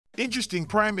Interesting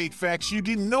primate facts you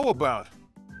didn't know about.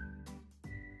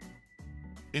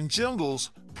 In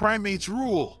jungles, primates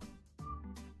rule.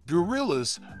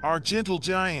 Gorillas are gentle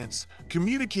giants,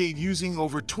 communicate using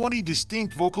over 20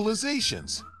 distinct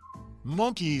vocalizations.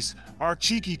 Monkeys are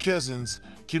cheeky cousins,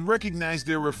 can recognize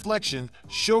their reflection,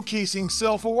 showcasing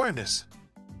self-awareness.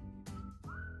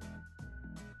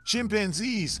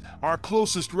 Chimpanzees, our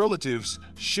closest relatives,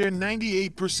 share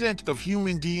 98% of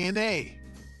human DNA.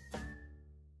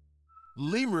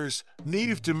 Lemurs,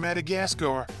 native to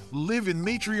Madagascar, live in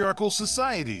matriarchal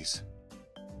societies.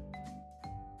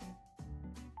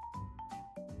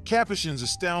 Capuchins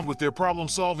astound with their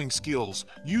problem-solving skills,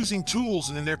 using tools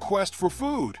in their quest for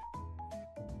food.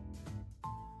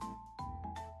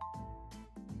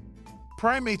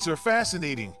 Primates are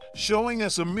fascinating, showing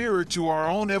us a mirror to our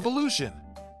own evolution.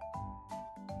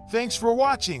 Thanks for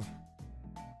watching.